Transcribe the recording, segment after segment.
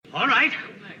All right,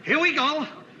 here we go.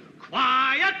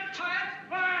 Quiet.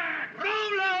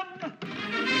 Roll 'em.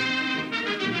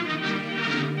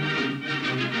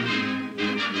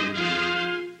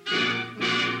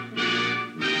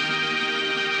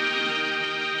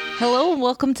 Hello and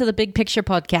welcome to the Big Picture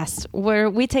Podcast, where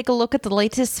we take a look at the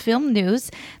latest film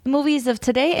news, the movies of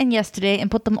today and yesterday,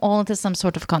 and put them all into some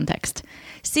sort of context.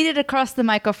 Seated across the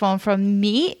microphone from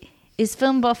me is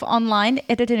Film Buff Online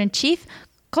Editor-in-Chief,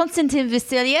 Konstantin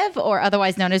Vasilyev, or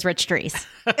otherwise known as Rich Dries.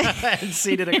 And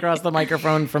seated across the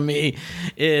microphone from me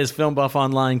is Film Buff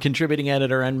Online contributing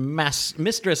editor and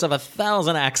mistress of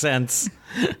 1,000 accents,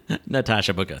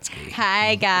 Natasha Bogutsky.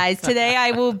 Hi, guys. Today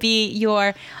I will be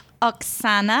your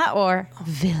Oksana or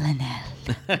Villanelle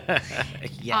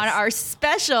Yes. on our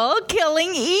special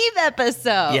Killing Eve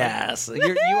episode. Yes.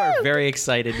 You are very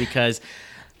excited because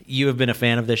you have been a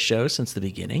fan of this show since the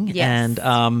beginning. Yes.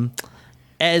 And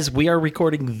as we are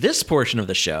recording this portion of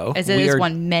the show, As it we is are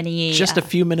one many... just a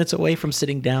few minutes away from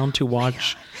sitting down to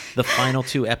watch the final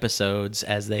 2 episodes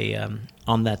as they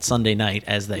on that Sunday night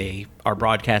as they are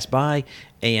broadcast by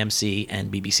AMC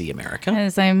and BBC America.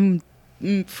 As I'm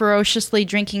ferociously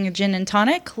drinking a gin and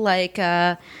tonic like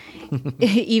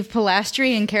Eve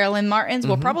Pilastri and Carolyn Martins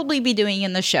will probably be doing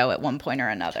in the show at one point or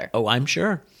another. Oh, I'm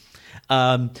sure.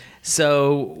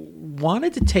 So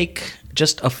wanted to take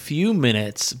just a few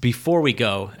minutes before we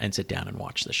go and sit down and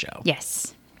watch the show.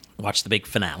 Yes. Watch the big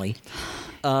finale.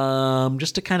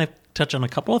 Just to kind of touch on a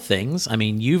couple of things. I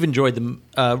mean, you've enjoyed them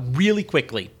really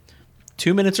quickly.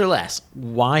 2 minutes or less.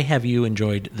 Why have you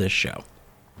enjoyed this show?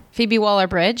 Phoebe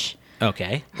Waller-Bridge.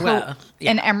 Okay. Well,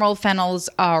 And Emerald Fennell's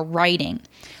writing,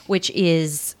 which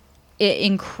is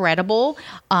incredible.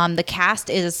 The cast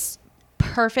is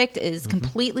perfect, is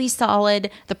completely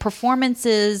solid. The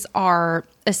performances are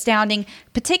astounding,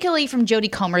 particularly from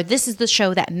Jodie Comer. This is the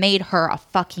show that made her a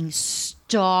fucking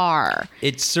star.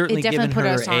 it's certainly definitely given put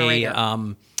her us on our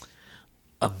radar.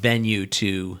 a venue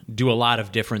to do a lot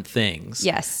of different things.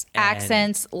 Yes, And-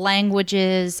 accents,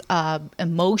 languages,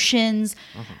 emotions,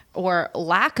 or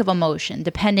lack of emotion,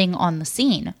 depending on the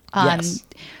scene. Yes.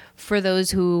 For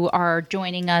those who are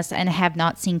joining us and have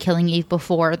not seen Killing Eve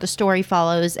before, the story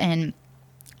follows an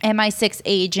MI6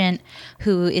 agent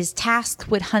who is tasked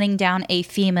with hunting down a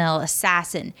female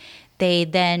assassin. They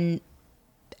then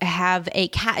have a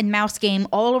cat and mouse game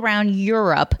all around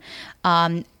Europe,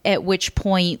 at which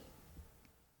point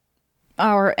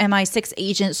our MI6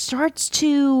 agent starts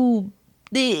to...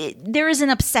 there is an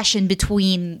obsession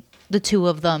between the two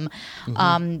of them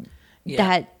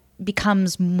that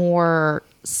becomes more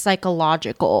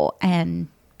psychological and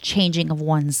changing of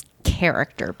one's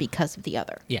character because of the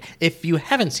other. Yeah. If you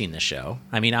haven't seen the show,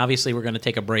 I mean, obviously we're going to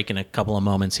take a break in a couple of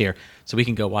moments here so we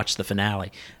can go watch the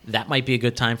finale. That might be a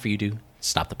good time for you to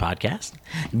stop the podcast,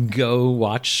 go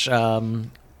watch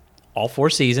all 4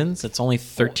 seasons. It's only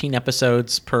 13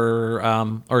 episodes per,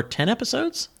 or 10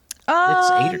 episodes?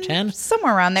 It's 8 or 10?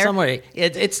 Somewhere around there. Somewhere.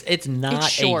 It's not It's a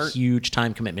short. huge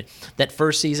time commitment. That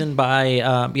first season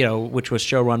by, which was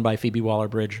show run by Phoebe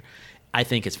Waller-Bridge, I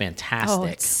think is fantastic. Oh,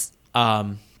 it's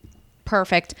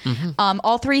perfect.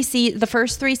 The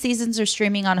first 3 seasons are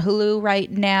streaming on Hulu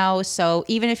right now. So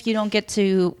even if you don't get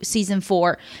to season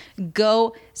 4,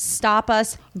 go stop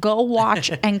us, go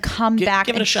watch, and come back.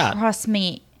 give it and a shot. Trust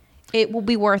me, it will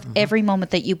be worth every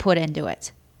moment that you put into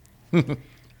it.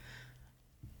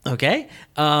 Okay.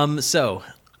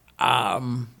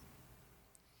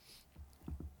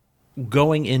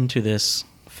 Going into this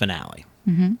finale,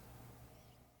 I'm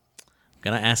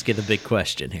going to ask you the big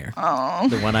question here. Oh.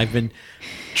 The one I've been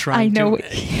trying I know.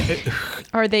 to...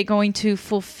 Are they going to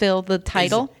fulfill the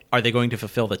title? Are they going to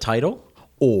fulfill the title?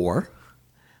 Or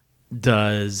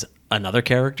does another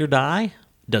character die?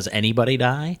 Does anybody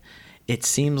die? It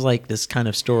seems like this kind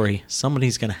of story,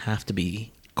 somebody's going to have to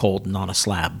be cold and on a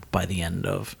slab by the end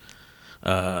of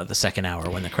the second hour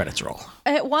when the credits roll.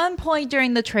 At one point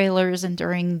during the trailers and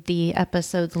during the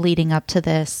episodes leading up to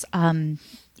this,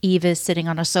 Eve is sitting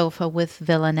on a sofa with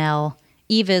Villanelle.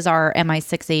 Eve is our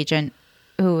MI6 agent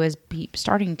who is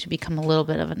starting to become a little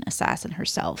bit of an assassin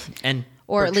herself. And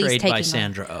or at least portrayed by taking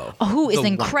Sandra Oh. who is The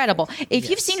incredible. If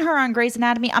you've seen her on Grey's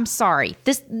Anatomy, I'm sorry.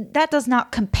 That does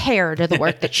not compare to the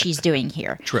work that she's doing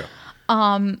here. True.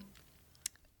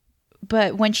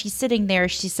 But when she's sitting there,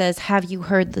 she says, "Have you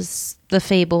heard the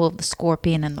fable of the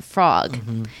scorpion and the frog?"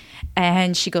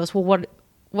 And she goes, "Well,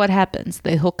 what happens?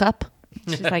 They hook up?"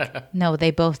 She's like, "No,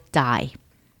 they both die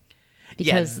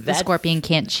because the scorpion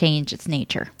can't change its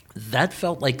nature." That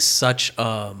felt like such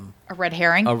A red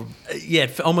herring.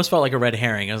 it almost felt like a red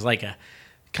herring. It was like a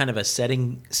kind of a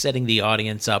setting the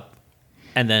audience up,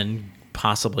 and then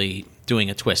possibly doing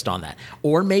a twist on that,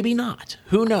 or maybe not.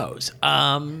 Who knows?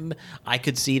 I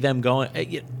could see them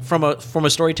going from a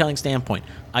storytelling standpoint.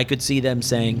 I could see them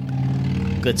saying,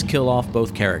 "Let's kill off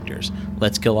both characters.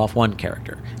 Let's kill off one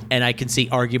character," and I can see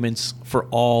arguments for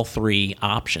all three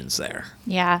options there.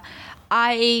 Yeah.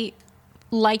 I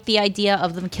like the idea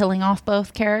of them killing off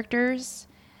both characters.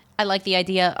 I like the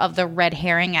idea of the red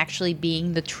herring actually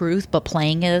being the truth, but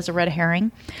playing it as a red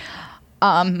herring.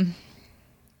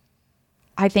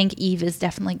 I think Eve is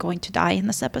definitely going to die in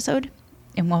this episode,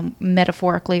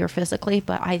 metaphorically or physically,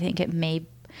 but I think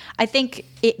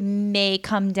it may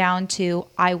come down to,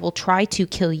 I will try to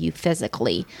kill you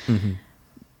physically,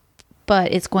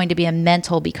 but it's going to be a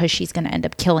mental, because she's going to end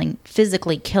up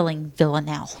physically killing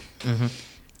Villanelle.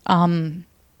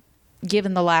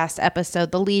 Given the last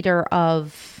episode, the leader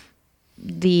of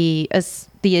the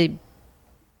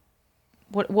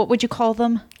what would you call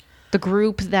them? The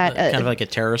group that kind of like a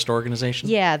terrorist organization.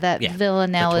 Yeah, that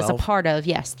Villanelle is a part of.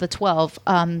 Yes, the 12.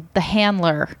 The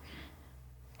handler,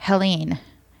 Helene,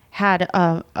 had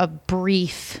a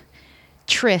brief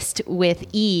tryst with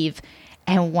Eve,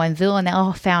 and when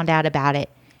Villanelle found out about it,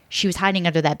 she was hiding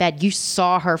under that bed. You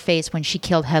saw her face when she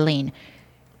killed Helene.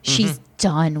 She's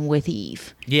done with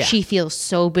Eve. Yeah. She feels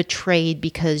so betrayed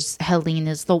because Helene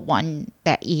is the one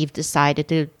that Eve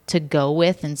decided to go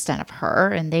with instead of her,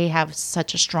 and they have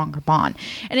such a stronger bond.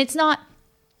 And it's not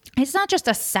just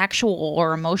a sexual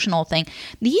or emotional thing.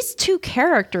 These two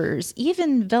characters,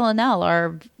 even Villanelle,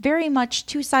 are very much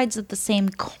two sides of the same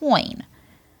coin.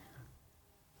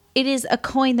 It is a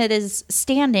coin that is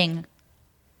standing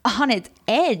on its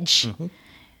edge.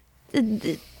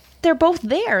 They're both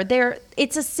there.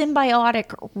 It's a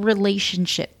symbiotic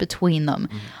relationship between them,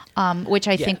 which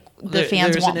I think the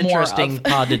fans want more of. There's an interesting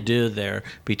pod to do there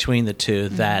between the two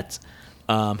that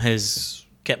has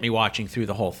kept me watching through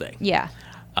the whole thing. Yeah.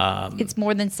 It's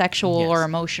more than sexual or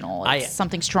emotional. It's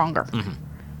something stronger.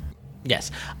 Yes.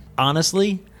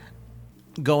 Honestly,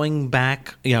 going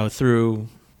back, through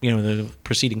the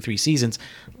preceding 3 seasons,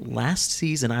 last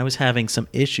season I was having some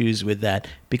issues with that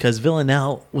because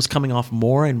Villanelle was coming off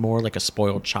more and more like a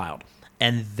spoiled child,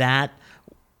 and that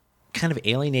kind of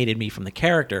alienated me from the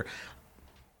character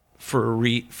for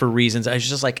reasons. I was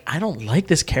just like, I don't like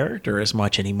this character as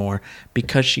much anymore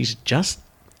because she's just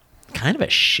kind of a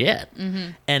shit.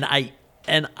 And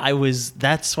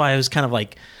that's why I was kind of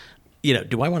like,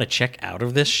 do I want to check out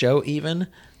of this show even?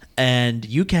 And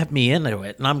you kept me into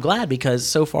it. And I'm glad, because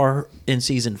so far in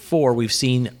season 4, we've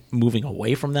seen moving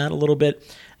away from that a little bit.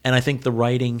 And I think the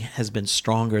writing has been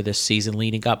stronger this season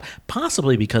leading up,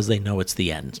 possibly because they know it's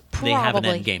the end. Probably. They have an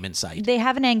end game in sight. They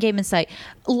have an end game in sight.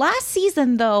 Last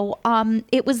season, though,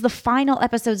 it was the final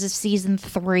episodes of season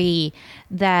 3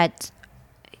 that,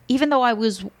 even though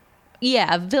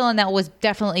Villanelle was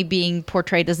definitely being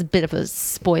portrayed as a bit of a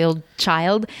spoiled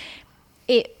child,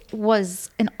 it was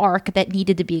an arc that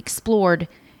needed to be explored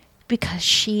because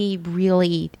she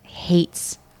really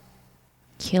hates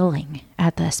killing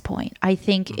at this point. I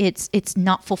think it's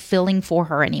not fulfilling for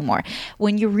her anymore.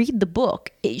 When you read the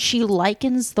book, she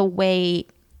likens the way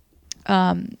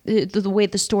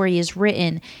the story is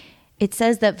written. It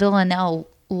says that Villanelle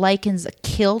likens a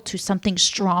kill to something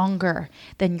stronger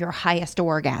than your highest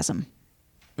orgasm.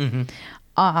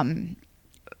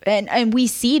 And we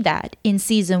see that in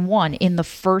season 1, in the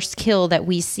first kill that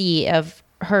we see of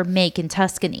her make in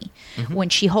Tuscany, when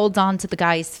she holds on to the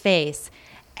guy's face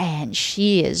and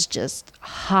she is just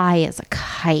high as a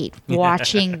kite,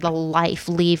 watching the life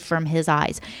leave from his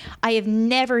eyes. I have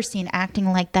never seen acting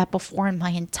like that before in my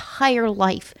entire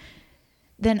life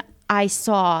than I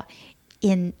saw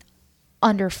in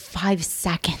under 5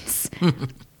 seconds.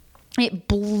 It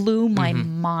blew my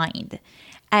mind.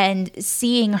 And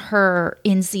seeing her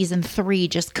in season 3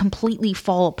 just completely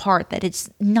fall apart, that it's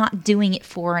not doing it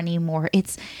for her anymore.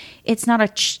 It's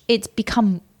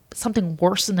become something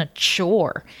worse than a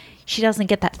chore. She doesn't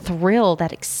get that thrill,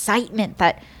 that excitement,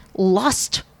 that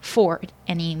lust for it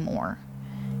anymore.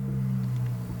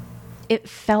 It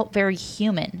felt very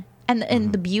human.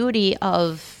 And the beauty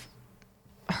of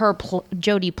her,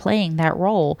 Jodie, playing that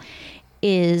role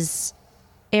is,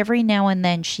 every now and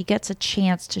then she gets a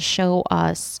chance to show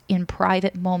us in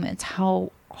private moments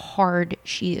how hard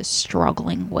she is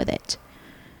struggling with it.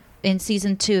 In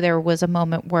season 2, there was a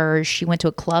moment where she went to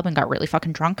a club and got really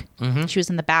fucking drunk. She was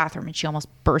in the bathroom and she almost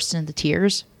burst into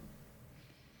tears.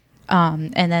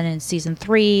 And then in season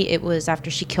 3, it was after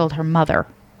she killed her mother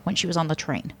when she was on the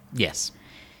train. Yes.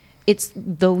 It's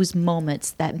those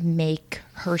moments that make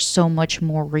her so much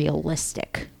more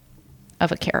realistic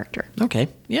of a character. Okay.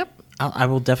 Yep. I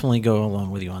will definitely go along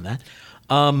with you on that.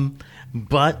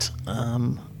 But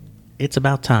it's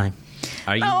about time.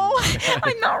 Are you? No,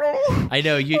 I'm not. I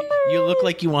know you look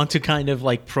like you want to kind of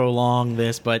like prolong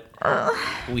this, but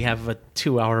we have a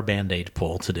 2-hour Band-Aid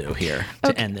pull to do here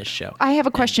to end this show. I have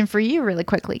a question for you really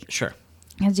quickly. Sure.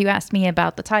 As you asked me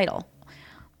about the title.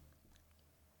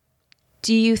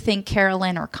 Do you think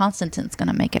Carolyn or Constantine's going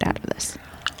to make it out of this?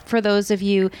 For those of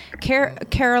you,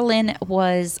 Carolyn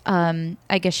was,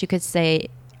 I guess you could say,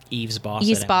 Eve's boss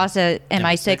at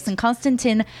MI6, and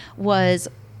Constantine was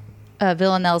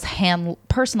Villanelle's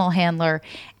personal handler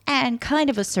and kind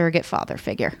of a surrogate father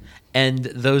figure. And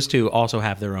those two also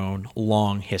have their own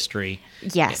long history.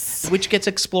 Yes. Which gets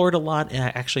explored a lot,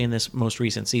 actually, in this most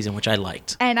recent season, which I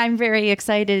liked. And I'm very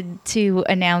excited to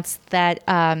announce that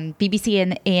BBC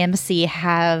and AMC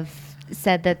have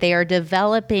said that they are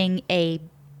developing a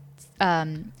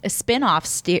spin-off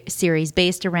series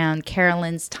based around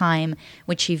Carolyn's time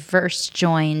when she first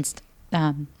joined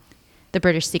the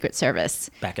British Secret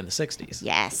Service. Back in the 60s.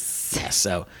 Yes. Yeah,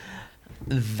 so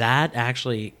that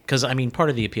actually, because I mean, part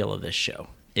of the appeal of this show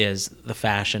is the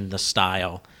fashion, the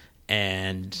style,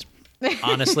 and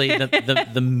honestly,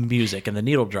 the music and the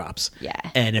needle drops. Yeah.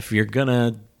 And if you're going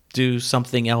to do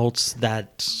something else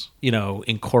that,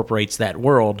 incorporates that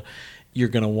world, you're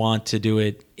going to want to do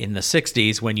it in the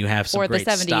 60s when you have some great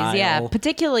style. Or the 70s, yeah.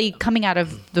 Particularly coming out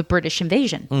of the British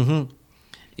invasion. Mm-hmm.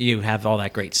 You have all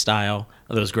that great style,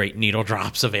 those great needle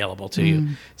drops available to you.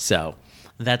 So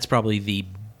that's probably the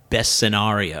best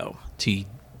scenario to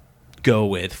go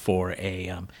with for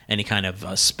any kind of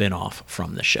a spin-off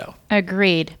from the show.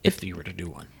 Agreed. If you were to do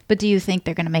one. But do you think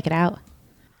they're going to make it out?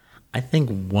 I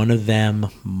think one of them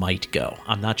might go.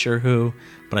 I'm not sure who,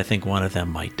 but I think one of them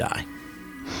might die.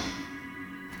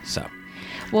 So,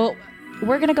 well,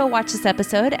 we're going to go watch this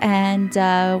episode, and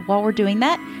while we're doing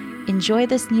that, enjoy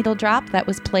this needle drop that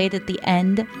was played at the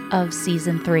end of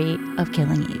season 3 of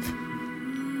Killing Eve.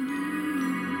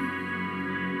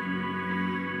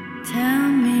 Tell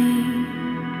me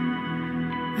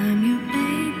I'm your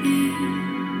baby,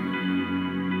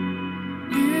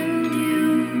 and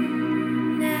you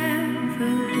never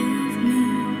leave me.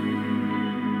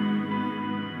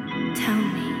 Tell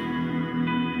me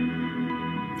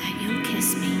that you'll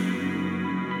kiss me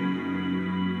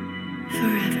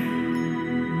forever.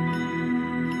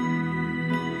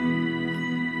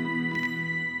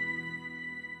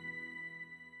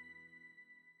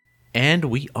 And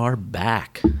we are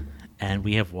back, and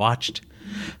we have watched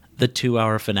the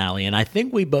 2-hour finale, and I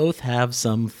think we both have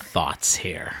some thoughts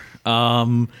here.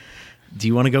 Do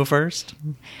you want to go first?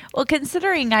 Well,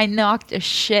 considering I knocked a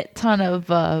shit ton of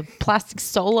plastic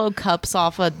Solo cups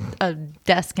off a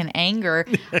desk in anger,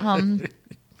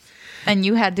 and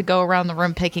you had to go around the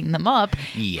room picking them up,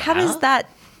 how does that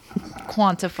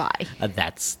quantify?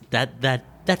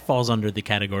 That falls under the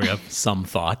category of some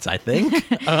thoughts, I think.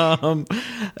 It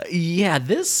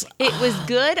was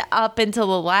good up until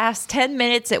the last 10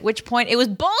 minutes, at which point it was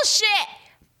bullshit!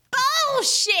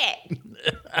 Bullshit!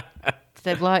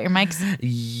 Did I blow out your mics?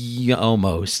 Yeah,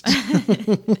 almost.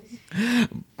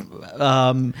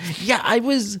 I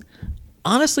was...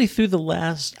 Honestly, through the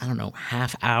last,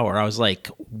 half hour, I was like,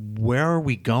 where are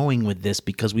we going with this?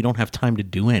 Because we don't have time to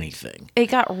do anything. It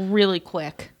got really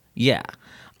quick. Yeah.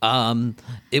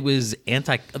 It was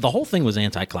the whole thing was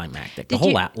anticlimactic. The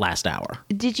whole last hour.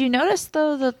 Did you notice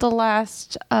though that the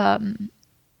last one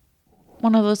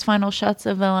of those final shots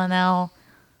of Villanelle,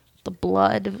 the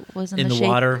blood was in the shape?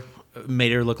 Water,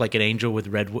 made her look like an angel with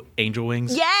red angel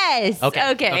wings? Yes.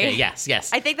 Okay.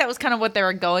 Yes. I think that was kind of what they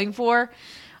were going for.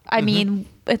 I mean,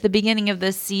 at the beginning of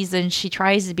this season, she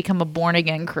tries to become a born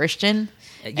again Christian.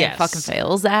 And fucking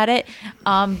fails at it.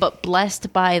 But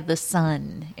blessed by the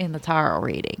sun in the tarot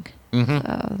reading. Mm-hmm.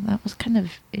 So that was kind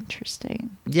of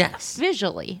interesting. Yes.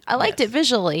 Visually. I liked it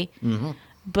visually. Mm-hmm.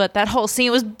 But that whole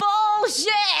scene was bullshit!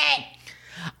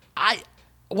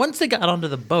 Once they got onto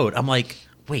the boat, I'm like,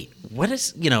 wait, what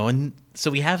is, and so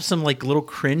we have some like little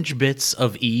cringe bits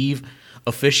of Eve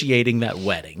officiating that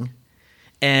wedding.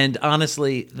 And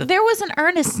honestly... there was an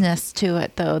earnestness to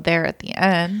it, though, there at the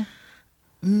end.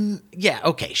 Yeah,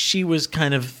 okay, she was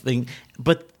kind of thing,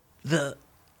 but the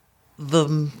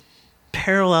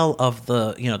parallel of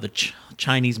the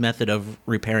Chinese method of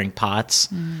repairing pots,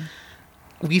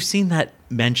 we've seen that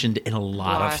mentioned in a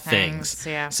lot of things.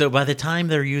 Yeah. So by the time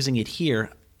they're using it here,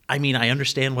 I mean, I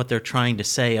understand what they're trying to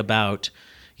say about,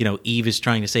 Eve is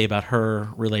trying to say about her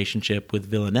relationship with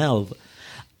Villanelle.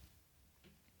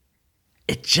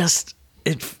 I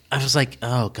was like,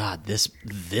 oh God, this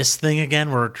thing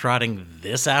again? We're trotting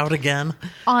this out again?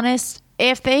 Honest,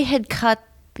 if they had cut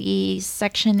the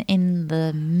section in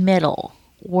the middle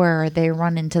where they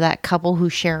run into that couple who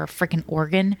share a freaking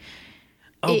organ,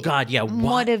 Oh it God, yeah.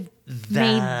 would have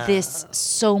made this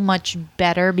so much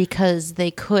better because they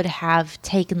could have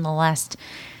taken the last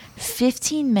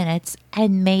 15 minutes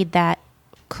and made that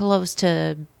close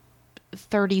to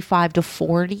 35 to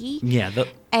 40. Yeah,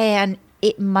 And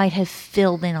it might have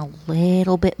filled in a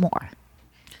little bit more.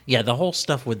 yeah. The whole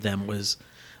stuff with them was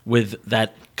with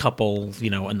that couple,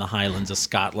 in the Highlands of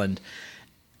Scotland.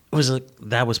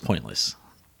 That was pointless.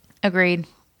 Agreed.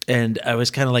 And I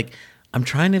was kind of like, I'm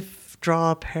trying to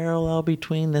draw a parallel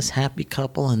between this happy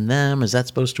couple and them. Is that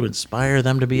supposed to inspire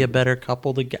them to be a better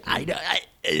couple? It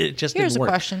just Here's didn't a work.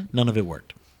 question. None of it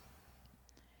worked.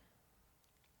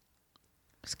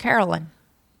 It's Carolyn.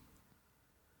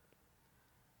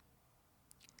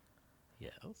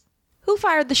 Yes. Who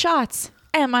fired the shots?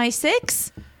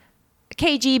 MI6?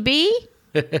 KGB?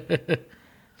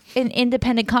 An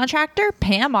independent contractor?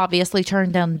 Pam obviously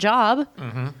turned down the job.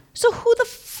 Mm-hmm. So who the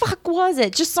fuck was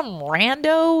it? Just some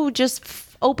rando just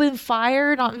opened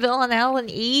fire on Villanelle and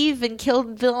Eve and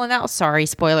killed Villanelle? Sorry,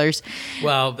 spoilers.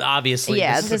 Well, obviously,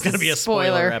 Yeah, this is this going to is be a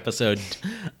spoiler episode.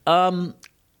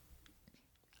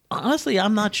 Honestly,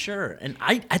 I'm not sure, and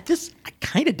I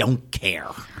kind of don't care.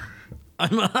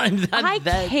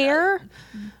 I care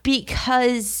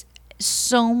because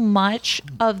so much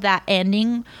of that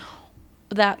ending,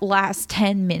 that last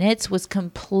 10 minutes, was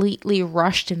completely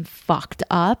rushed and fucked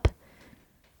up.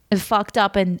 And fucked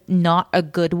up in not a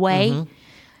good way. Mm-hmm.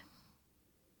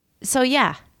 So,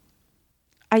 yeah.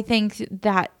 I think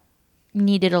that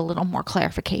needed a little more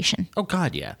clarification. Oh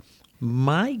God, yeah.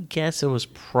 My guess it was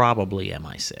probably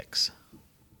MI6.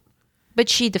 But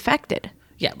she defected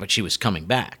Yeah, but she was coming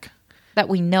back. that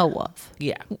we know of.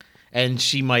 Yeah, and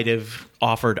she might have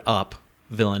offered up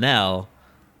Villanelle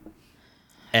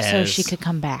So she could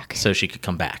come back. So she could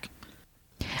come back.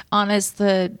 Honest,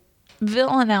 the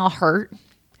Villanelle hurt,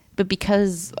 but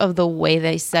because of the way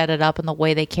they set it up and the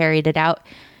way they carried it out,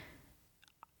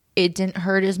 it didn't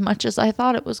hurt as much as I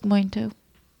thought it was going to.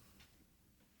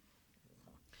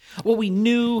 Well, we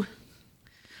knew,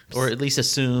 or at least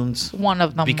assumed, One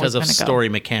of them because was of gonna go. story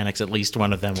mechanics, at least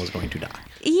one of them was going to die.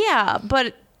 Yeah,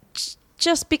 but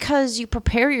just because you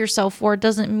prepare yourself for it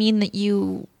doesn't mean that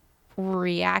you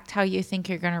react how you think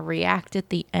you're going to react at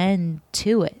the end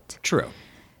to it. True.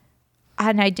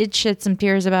 And I did shed some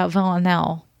tears about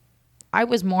Villanelle. I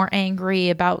was more angry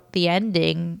about the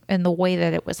ending and the way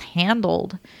that it was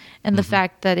handled and the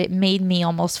fact that it made me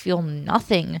almost feel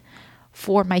nothing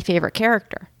for my favorite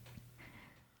character.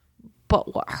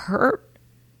 But what hurt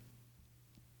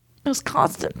was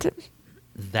Constantine.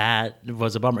 That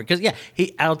was a bummer because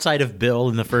he outside of Bill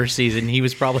in the first season, he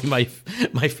was probably my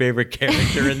favorite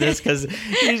character in this because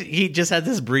he just had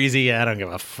this breezy, I don't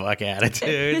give a fuck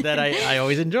attitude that I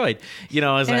always enjoyed.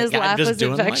 I was And like, his I'm laugh just was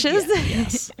doing infectious.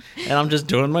 yes, and I'm just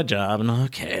doing my job, and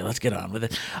okay, let's get on with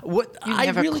it. What You I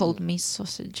never really, called me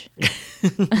sausage.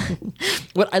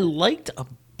 what I liked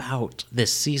about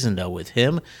this season though with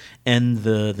him and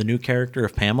the new character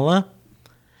of Pamela,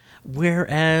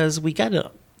 whereas we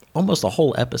got almost a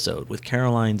whole episode with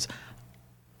Caroline's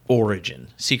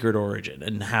secret origin,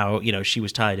 and how she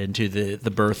was tied into the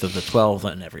birth of the 12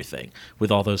 and everything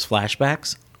with all those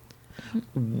flashbacks.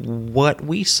 What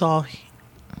we saw of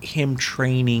him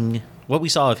training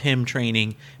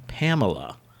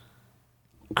Pamela,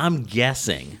 I'm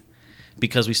guessing,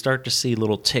 because we start to see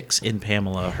little ticks in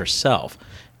Pamela herself,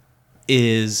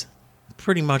 is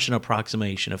pretty much an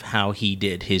approximation of how he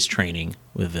did his training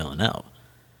with Villanelle.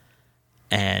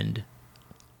 And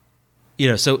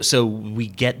so we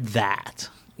get that.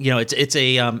 It's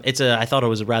a I thought it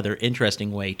was a rather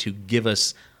interesting way to give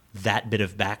us that bit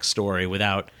of backstory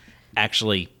without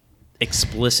actually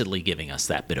explicitly giving us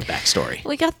that bit of backstory.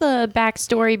 We got the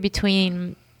backstory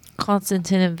between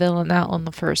Constantine and Villanelle in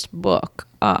the first book,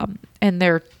 and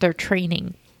their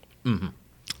training. Mm-hmm.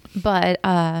 But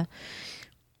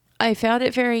I found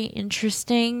it very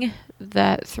interesting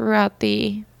that throughout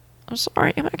the... I'm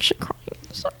sorry, I'm actually crying.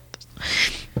 Sorry.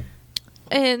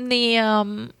 In the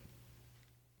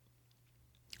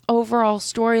overall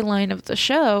storyline of the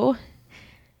show,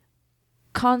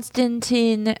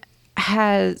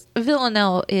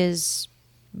 Villanelle is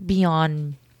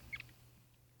beyond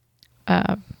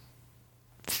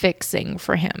fixing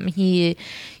for him.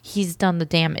 He's done the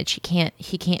damage. He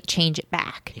can't change it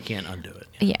back. He can't undo it.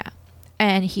 Yeah.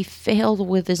 And he failed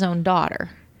with his own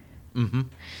daughter. Mm-hmm.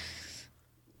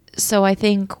 So I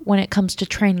think when it comes to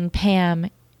training Pam,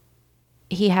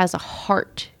 he has a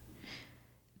heart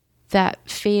that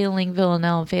failing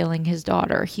Villanelle and failing his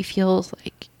daughter, he feels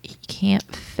like he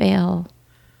can't fail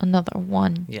another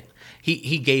one. Yeah.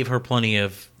 He gave her plenty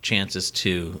of chances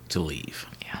to leave.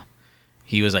 Yeah.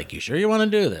 he was like, "You sure you want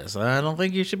to do this? I don't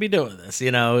think you should be doing this."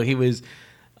 You know, he was.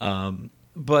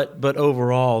 But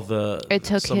overall, It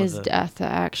took some of his the- death to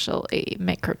actually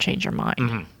make her change her mind.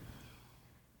 Mm-hmm.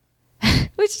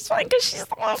 Which is funny because she's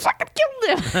the one who fucking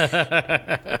killed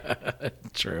him.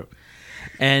 True.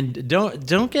 And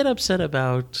don't get upset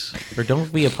about, or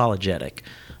don't be apologetic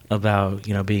about,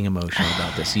 being emotional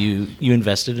about this. You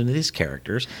invested in these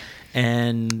characters,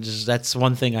 and that's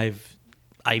one thing I've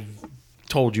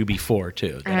told you before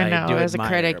too. That I know. do As a admire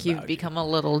critic, you've about become a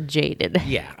little jaded.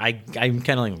 you. Yeah, I'm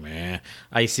kind of like, meh.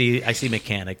 I see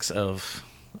mechanics of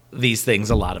these things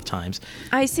a lot of times.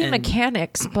 I see And-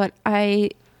 mechanics, but I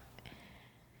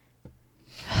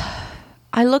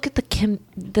look at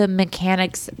the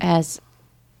mechanics as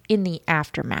in the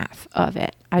aftermath of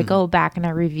it. I go back and I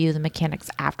review the mechanics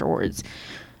afterwards.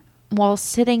 While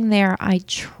sitting there, I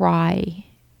try.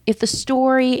 If the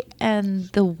story and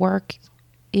the work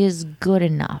is good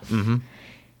enough,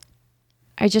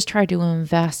 I just try to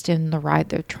invest in the ride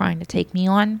they're trying to take me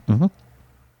on.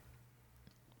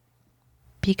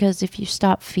 Because if you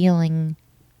stop feeling,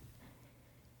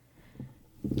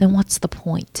 then what's the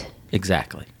point?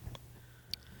 Exactly.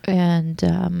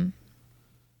 And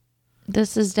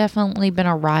this has definitely been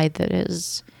a ride that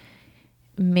is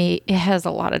it has a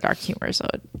lot of dark humor, so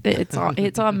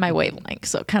it's on my wavelength.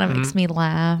 So it kind of makes me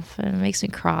laugh and it makes me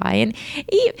cry. And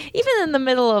even in the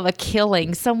middle of a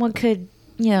killing, someone could,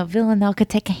 Villanelle could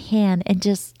take a hand and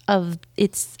just of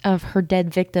her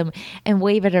dead victim and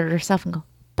wave it at herself and go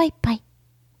bye bye,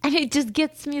 and it just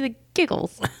gets me the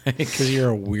giggles. Because you're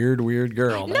a weird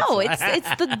girl. No,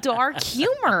 it's the dark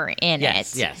humor in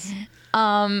Yes, it. yes.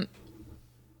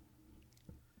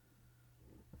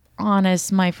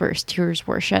 Honest, my first tears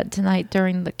were shed tonight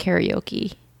during the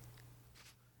karaoke.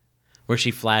 Where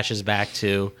she flashes back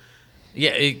to,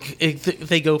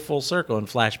 they go full circle and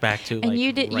flash back to And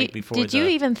you did. right before. Did you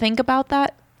even think about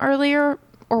that earlier,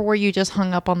 or were you just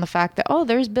hung up on the fact that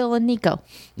there's Bill and Nico?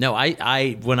 No,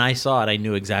 I when I saw it, I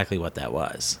knew exactly what that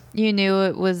was. You knew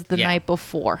it was the Yeah. night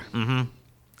before.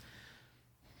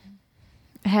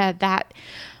 Had that.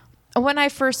 When I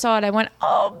first saw it, I went,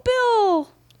 "Oh, Bill,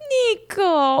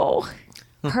 Nico."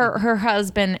 Her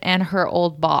husband and her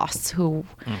old boss, who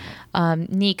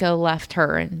Nico left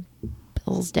her and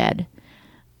Bill's dead.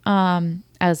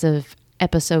 As of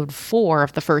episode 4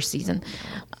 of the first season.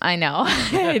 I know.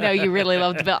 I know you really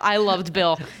loved Bill. I loved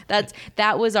Bill.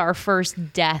 That was our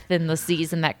first death in the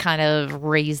season that kind of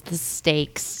raised the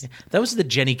stakes. That was the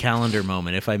Jenny Calendar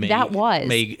moment, if I may. That was.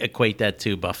 May equate that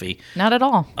to Buffy. Not at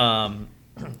all.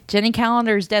 Jenny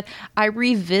Calendar's death. I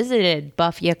revisited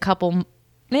Buffy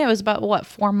it was about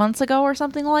 4 months ago or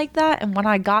something like that. And when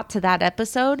I got to that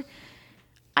episode,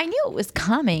 I knew it was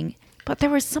coming, but there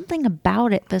was something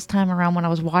about it this time around when I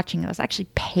was watching it. I was actually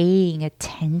paying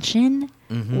attention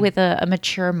with a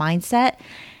mature mindset.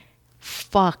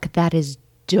 Fuck, that is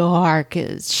dark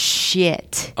as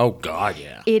shit. Oh God,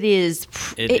 yeah. It is.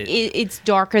 It It's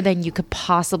darker than you could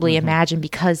possibly imagine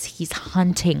because he's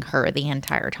hunting her the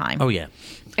entire time. Oh yeah.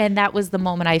 And that was the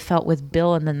moment I felt with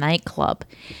Bill in the nightclub.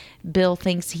 Bill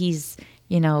thinks he's,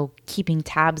 keeping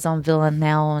tabs on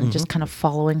Villanelle and just kind of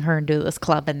following her into this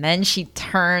club. And then she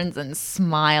turns and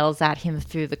smiles at him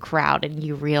through the crowd, and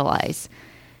you realize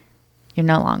you're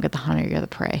no longer the hunter, you're the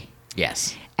prey.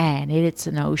 Yes. And it's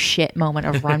a no shit moment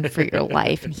of run for your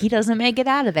life. And he doesn't make it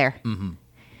out of there.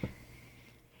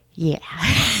 Yeah.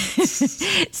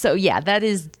 So, yeah, that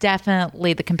is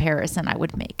definitely the comparison I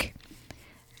would make.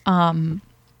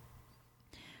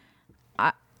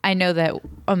 I know that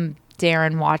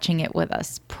Darren watching it with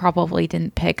us probably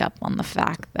didn't pick up on the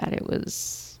fact that it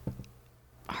was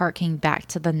harking back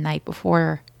to the night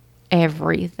before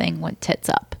everything went tits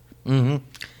up. And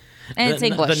it's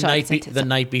English, so it's tits the up.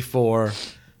 night before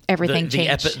Everything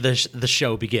changed. the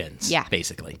show begins. Yeah.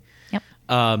 Basically. Yep.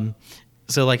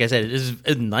 So like I said, it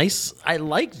is nice. I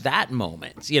like that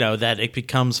moment, that it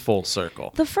becomes full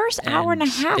circle. The first hour and a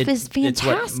half is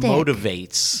fantastic. It's what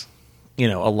motivates, a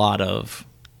lot of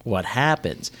what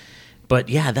happens. But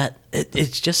yeah,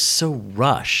 it's just so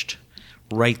rushed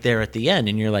right there at the end.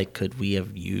 And you're like, could we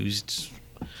have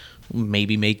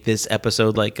maybe make this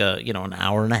episode like an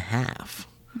hour and a half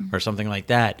or something like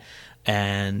that.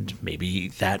 And maybe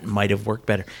that might have worked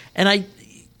better. And I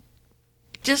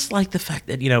just like the fact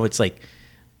that, it's like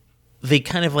they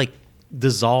kind of like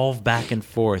dissolve back and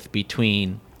forth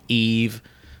between Eve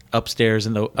upstairs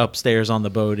on the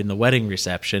boat in the wedding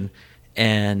reception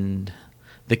and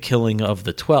the killing of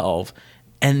the 12.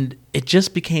 And it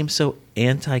just became so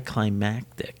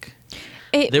anticlimactic.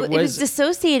 It was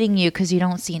dissociating you because you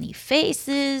don't see any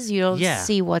faces. You don't Yeah.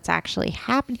 see what's actually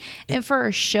happening. And for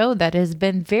a show that has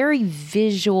been very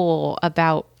visual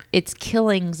about its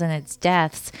killings and its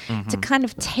deaths, to kind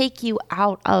of take you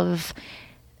out of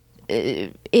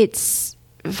its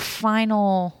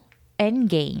final end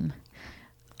game,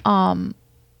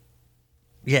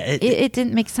 it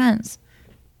didn't make sense.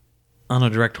 On a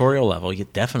directorial level,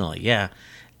 definitely, yeah.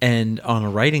 And on a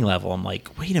writing level, I'm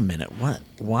like, wait a minute, what?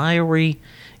 Why are we,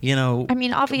 I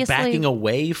mean, obviously- backing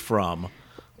away from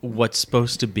what's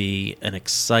supposed to be an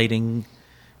exciting,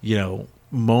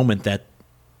 moment that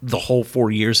the whole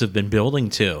 4 years have been building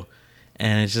to?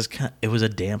 And it's just it was a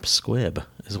damp squib,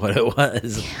 is what it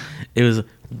was. It was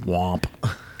womp.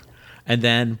 And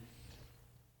then,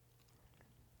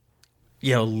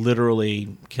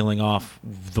 literally killing off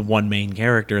the one main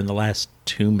character in the last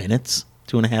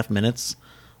 2.5 minutes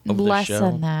of Less the show.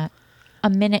 than that. A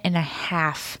minute and a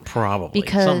half. Probably.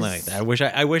 Because something like that.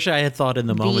 I wish I had thought in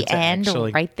the moment The to end,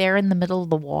 actually... right there in the middle of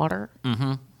the water,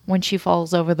 when she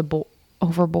falls over the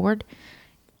overboard.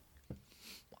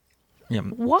 Yeah.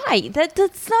 Why?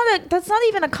 That's not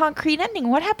even a concrete ending.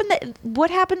 What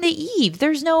happened to Eve?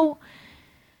 There's no.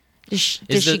 Does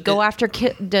she go after?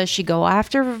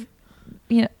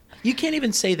 You can't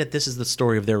even say that this is the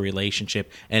story of their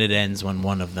relationship and it ends when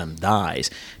one of them dies,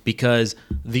 because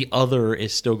the other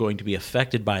is still going to be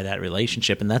affected by that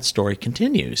relationship, and that story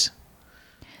continues.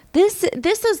 This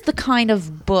is the kind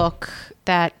of book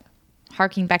that,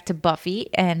 harking back to Buffy,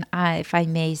 and if I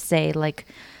may say, like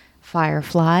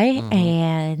Firefly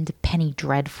and Penny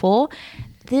Dreadful,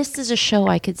 this is a show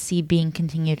I could see being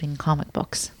continued in comic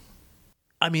books.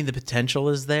 I mean, the potential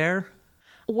is there.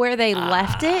 Where they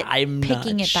left it, I'm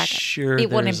picking not it back sure up. It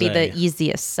wouldn't be the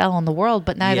easiest sell in the world,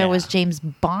 but neither Yeah. was James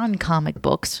Bond comic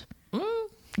books,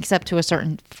 except to a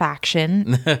certain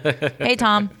faction. Hey,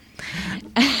 Tom.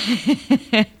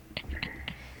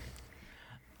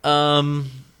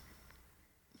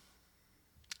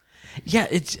 Yeah,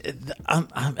 it's.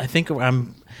 I think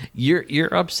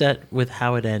you're upset with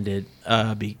how it ended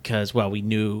because we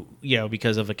knew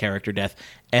because of a character death,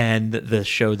 and the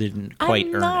show didn't quite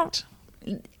I'm earn not-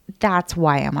 it. That's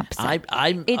why I'm upset.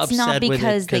 I'm It's upset not with it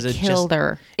because they 'cause it killed just-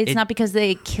 her. It's not because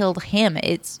they killed him.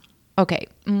 It's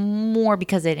more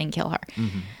because they didn't kill her.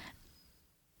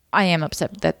 I am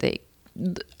upset that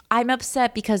I'm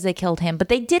upset because they killed him, but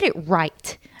they did it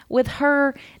right. With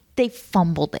her, they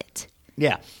fumbled it.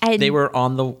 Yeah, And they were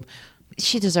on the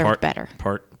She deserved better.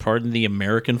 Pardon the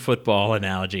American football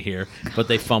analogy here, but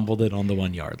they fumbled it on the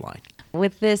 1 yard line.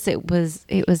 With this, it was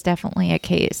definitely a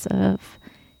case of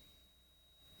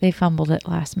they fumbled it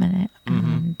last minute,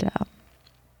 and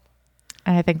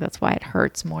I think that's why it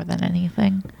hurts more than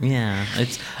anything. Yeah,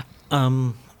 it's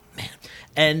man,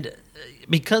 and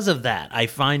because of that, I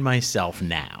find myself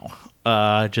now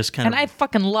just kind And I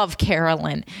fucking love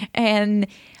Carolyn. And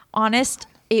honest,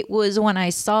 it was when I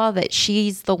saw that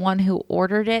she's the one who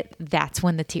ordered it, that's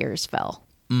when the tears fell.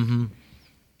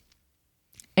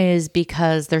 Is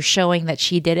because they're showing that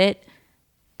she did it,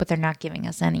 but they're not giving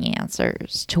us any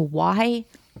answers to why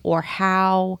or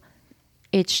how.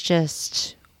 It's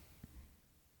just,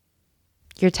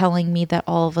 you're telling me that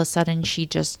all of a sudden she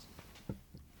just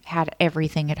had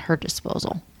everything at her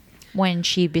disposal. When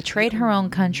she betrayed her own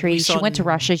country, she went to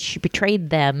Russia, she betrayed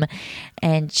them,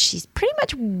 and she's pretty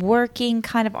much working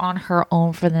kind of on her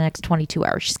own for the next 22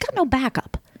 hours. She's got no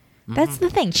backup. That's the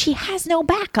thing. She has no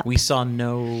backup. we saw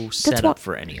no setup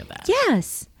for any of that.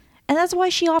 Yes. And that's why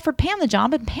she offered Pam the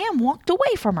job, and Pam walked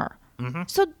away from her.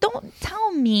 So don't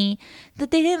tell me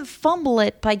that they didn't fumble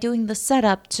it by doing the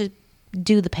setup to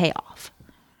do the payoff.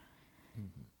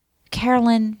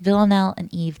 Carolyn, Villanelle,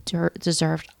 and Eve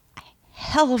deserved a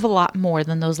hell of a lot more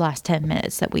than those last 10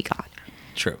 minutes that we got.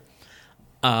 True.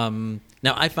 Now,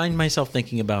 I find myself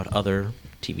thinking about other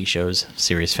TV shows,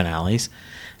 series finales,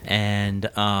 and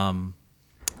some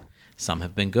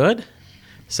have been good,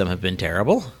 some have been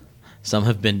terrible, some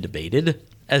have been debated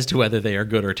as to whether they are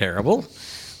good or terrible.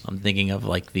 I'm thinking of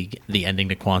like the ending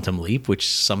to Quantum Leap, which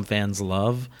some fans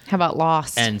love How about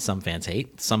Lost? and some fans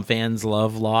hate. Some fans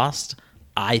love Lost.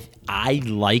 I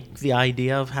like the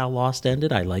idea of how Lost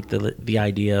ended. I like the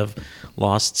idea of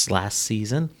Lost's last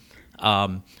season.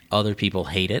 Other people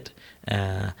hate it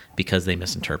because they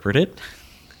misinterpret it.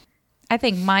 I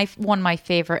think one of my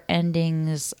favorite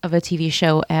endings of a TV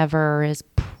show ever is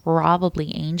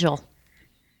probably Angel.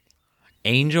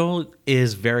 Angel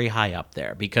is very high up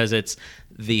there because it's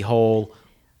the whole,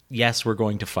 yes, we're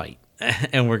going to fight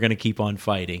and we're going to keep on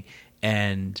fighting.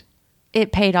 And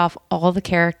It paid off all the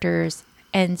characters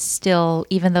and still,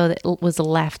 even though it was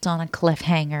left on a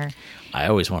cliffhanger. I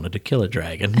always wanted to kill a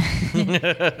dragon,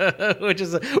 which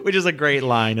is a great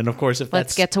line. And of course, if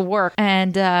Let's get to work.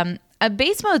 And a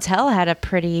Bates Motel had a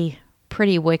pretty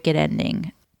wicked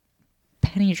ending.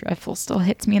 Penny Dreadful still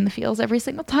hits me in the feels every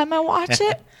single time I watch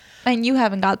it, and you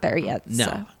haven't got there yet.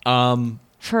 no, So.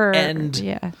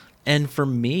 and for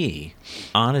me,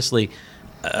 honestly,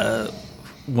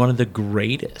 one of the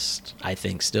greatest, I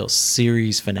think, still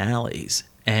series finales,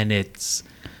 and it's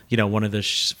one of the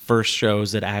first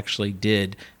shows that actually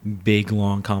did big,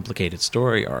 long, complicated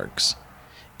story arcs,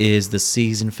 is the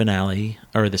season finale,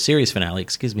 or the series finale,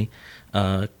 excuse me,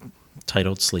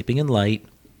 titled "Sleeping in Light"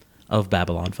 of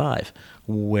Babylon 5,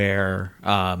 where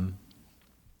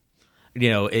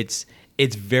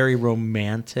it's very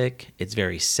romantic, it's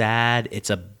very sad, it's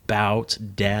about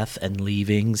death and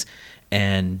leavings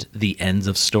and the ends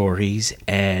of stories,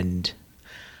 and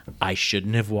I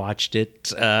shouldn't have watched it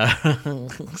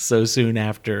so soon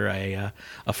after a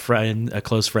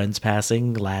close friend's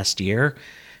passing last year,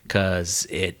 because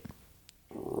it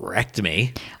wrecked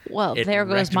me. Well, It there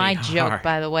goes wrecked my me joke, hard.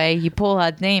 by the way. You pull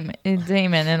out Damon,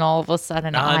 and all of a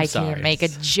sudden I'm I sorry. can't make a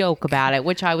joke about it,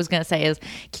 which I was going to say is,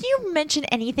 can you mention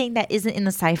anything that isn't in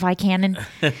the sci-fi canon?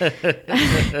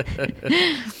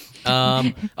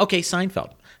 Okay,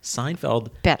 Seinfeld.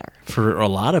 Seinfeld, Better. for a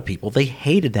lot of people, they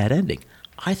hated that ending.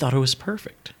 I thought it was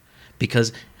perfect,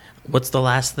 because what's the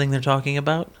last thing they're talking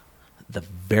about? The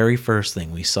very first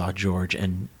thing we saw George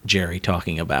and Jerry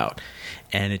talking about,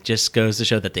 and it just goes to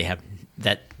show that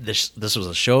this was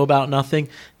a show about nothing.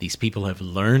 These people have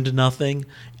learned nothing,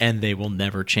 and they will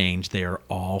never change. They are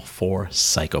all four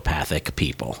psychopathic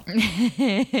people.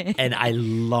 And I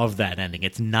love that ending.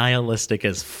 It's nihilistic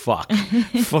as fuck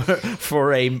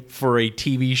for a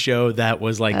TV show that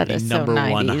was like That the is so number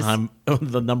 90s.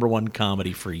 the number one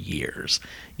comedy for years.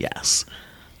 Yes.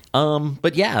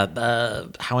 But yeah,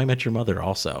 How I Met Your Mother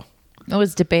also. It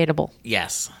was debatable.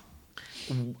 Yes.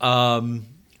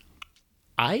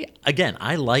 I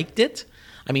liked it.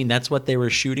 I mean, that's what they were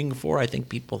shooting for. I think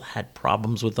people had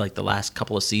problems with like the last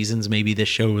couple of seasons. Maybe this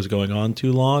show was going on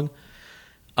too long.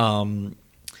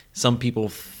 Some people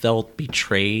felt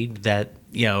betrayed that,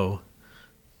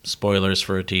 spoilers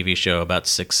for a TV show about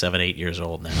 6, 7, 8 years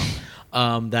old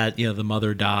now, that, the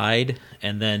mother died,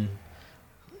 and then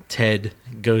Ted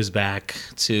goes back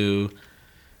to,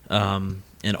 and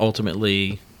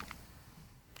ultimately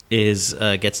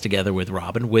gets together with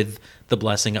Robin with the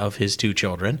blessing of his 2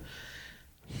 children.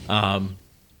 As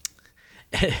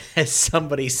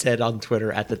somebody said on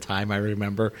Twitter at the time, I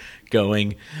remember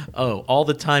going, "Oh, all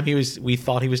the time we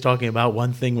thought he was talking about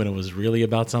one thing when it was really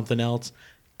about something else."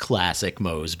 Classic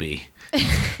Mosby.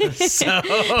 So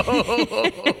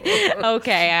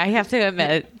Okay, I have to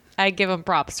admit, I give him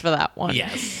props for that one.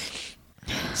 yes.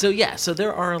 So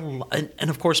there are and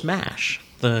of course MASH,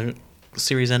 the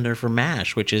series ender for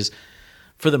MASH, which is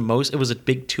it was a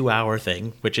big 2-hour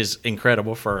thing, which is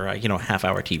incredible for a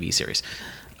half-hour TV series.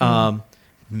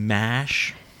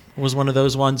 MASH was one of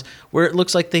those ones where it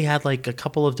looks like they had like a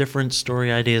couple of different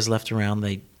story ideas left around.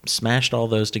 They smashed all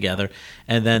those together,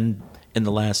 and then in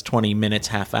the last 20 minutes,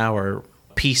 half hour,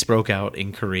 peace broke out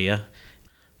in Korea.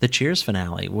 The Cheers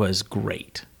finale was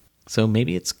great. So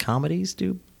maybe it's comedies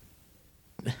do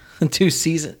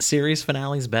series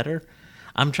finales better.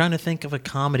 I'm trying to think of a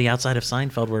comedy outside of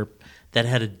Seinfeld that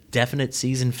had a definite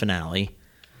season finale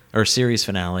or series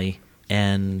finale,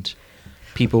 and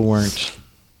people weren't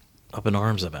up in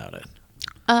arms about it.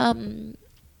 Downton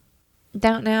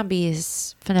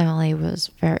Abbey's finale was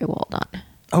very well done.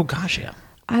 Oh gosh, yeah.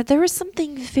 There was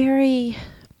something very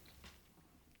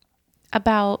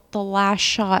about the last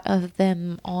shot of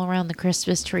them all around the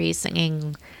Christmas tree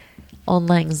singing Old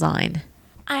Lang Syne.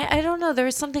 I don't know. There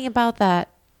was something about that.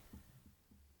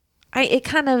 I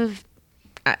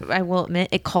will admit,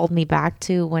 it called me back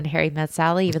to When Harry Met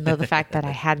Sally, even though the fact that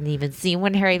I hadn't even seen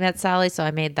When Harry Met Sally, so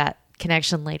I made that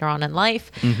connection later on in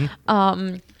life.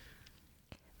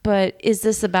 But is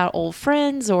this about old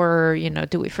friends, or,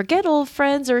 do we forget old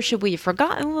friends, or should we have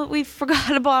forgotten what we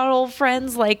forgot about old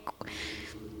friends? Like,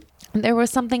 there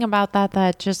was something about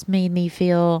that just made me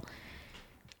feel,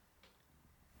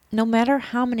 no matter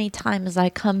how many times I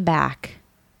come back,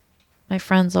 my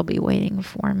friends will be waiting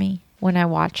for me when I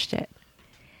watched it.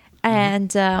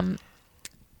 And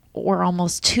we're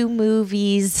almost 2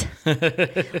 movies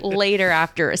later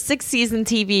after a 6-season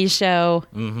TV show.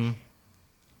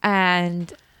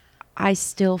 And I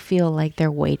still feel like they're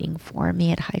waiting for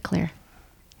me at Highclere,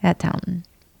 at Downton.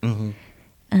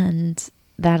 And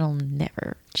that'll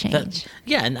never change.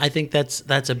 And I think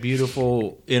that's a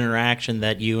beautiful interaction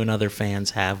that you and other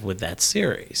fans have with that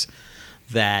series.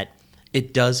 that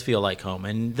it does feel like home.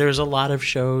 And there's a lot of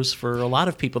shows for a lot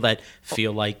of people that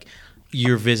feel like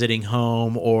you're visiting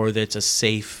home, or that's a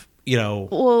safe,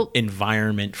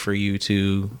 environment for you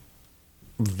to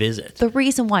visit. The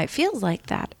reason why it feels like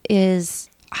that is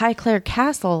Highclere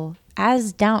Castle,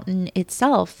 as Downton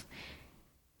itself,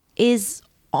 is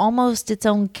almost its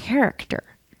own character.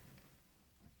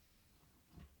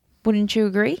 Wouldn't you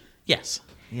agree? Yes.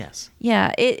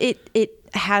 Yeah, it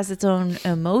has its own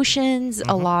emotions.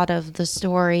 A lot of the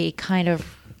story kind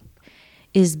of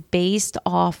is based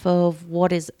off of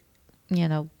what is,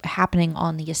 happening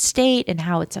on the estate and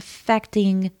how it's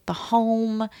affecting the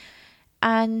home.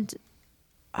 And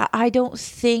I don't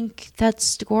think that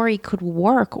story could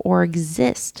work or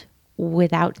exist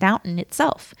without Downton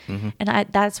itself. And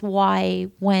that's why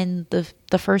when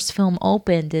the first film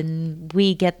opened and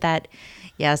we get that,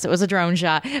 yes, it was a drone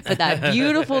shot, but that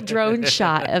beautiful drone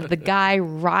shot of the guy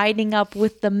riding up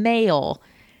with the mail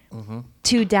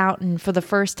to Downton for the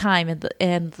first time,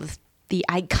 and the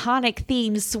iconic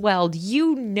theme swelled.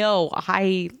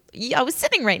 I was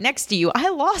sitting right next to you. I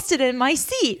lost it in my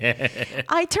seat.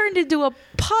 I turned into a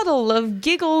puddle of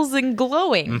giggles and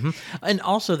glowing. And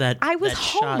also I was that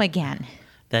home shot, again.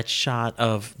 That shot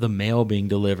of the mail being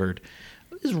delivered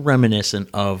is reminiscent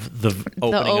of the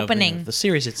opening of the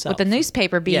series itself. With the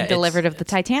newspaper being delivered of the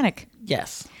Titanic.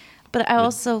 Yes. But I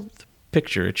also...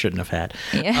 Picture it shouldn't have had.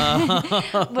 Yeah.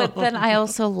 But then I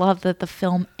also love that the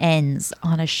film ends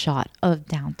on a shot of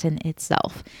Downton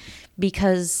itself,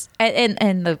 because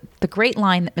and the great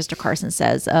line that Mr. Carson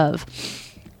says of,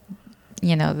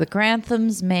 the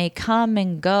Granthams may come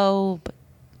and go, but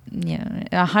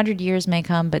 100 years may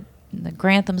come, but the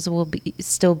Granthams will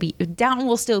still be Downton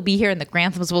will still be here, and the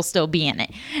Granthams will still be in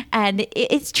it, and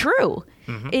it's true.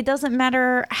 It doesn't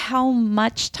matter how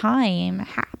much time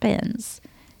happens.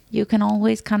 You can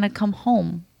always kind of come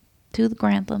home to the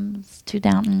Granthams, to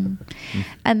Downton.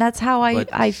 And that's how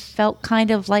I felt kind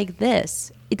of like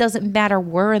this. It doesn't matter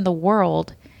where in the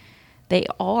world they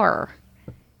are.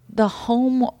 The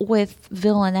home with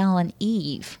Villanelle and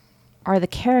Eve are the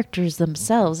characters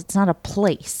themselves. It's not a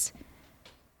place.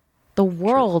 The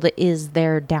world is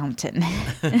their Downton.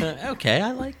 Okay,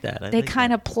 I like that. They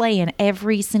kind of play in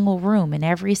every single room, in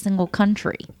every single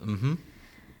country.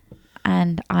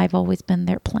 And I've always been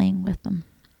there playing with them.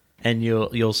 And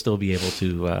you'll still be able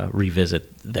to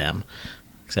revisit them,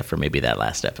 except for maybe that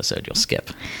last episode you'll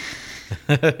skip.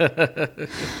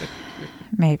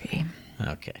 Maybe.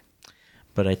 Okay.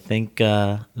 But I think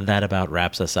that about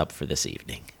wraps us up for this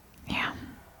evening. Yeah.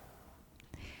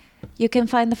 You can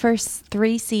find the first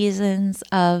 3 seasons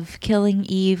of Killing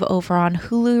Eve over on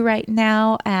Hulu right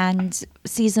now, and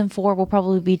season 4 will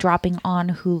probably be dropping on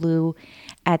Hulu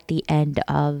at the end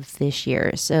of this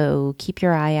year. So keep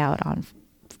your eye out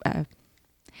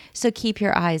keep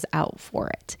your eyes out for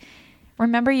it.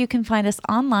 Remember, you can find us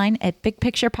online at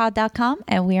bigpicturepod.com,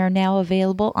 and we are now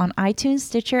available on iTunes,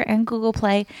 Stitcher, and Google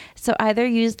Play. So either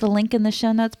use the link in the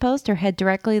show notes post or head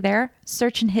directly there,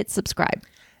 search and hit subscribe.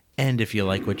 And if you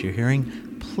like what you're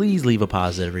hearing, please leave a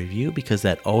positive review, because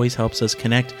that always helps us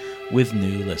connect with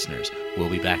new listeners. We'll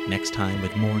be back next time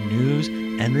with more news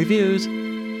and reviews.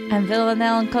 And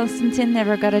Villanelle and Konstantin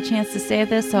never got a chance to say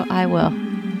this, so I will.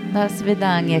 Do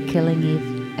svidaniya, Killing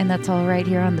Eve. And that's all right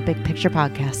here on the Big Picture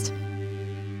Podcast.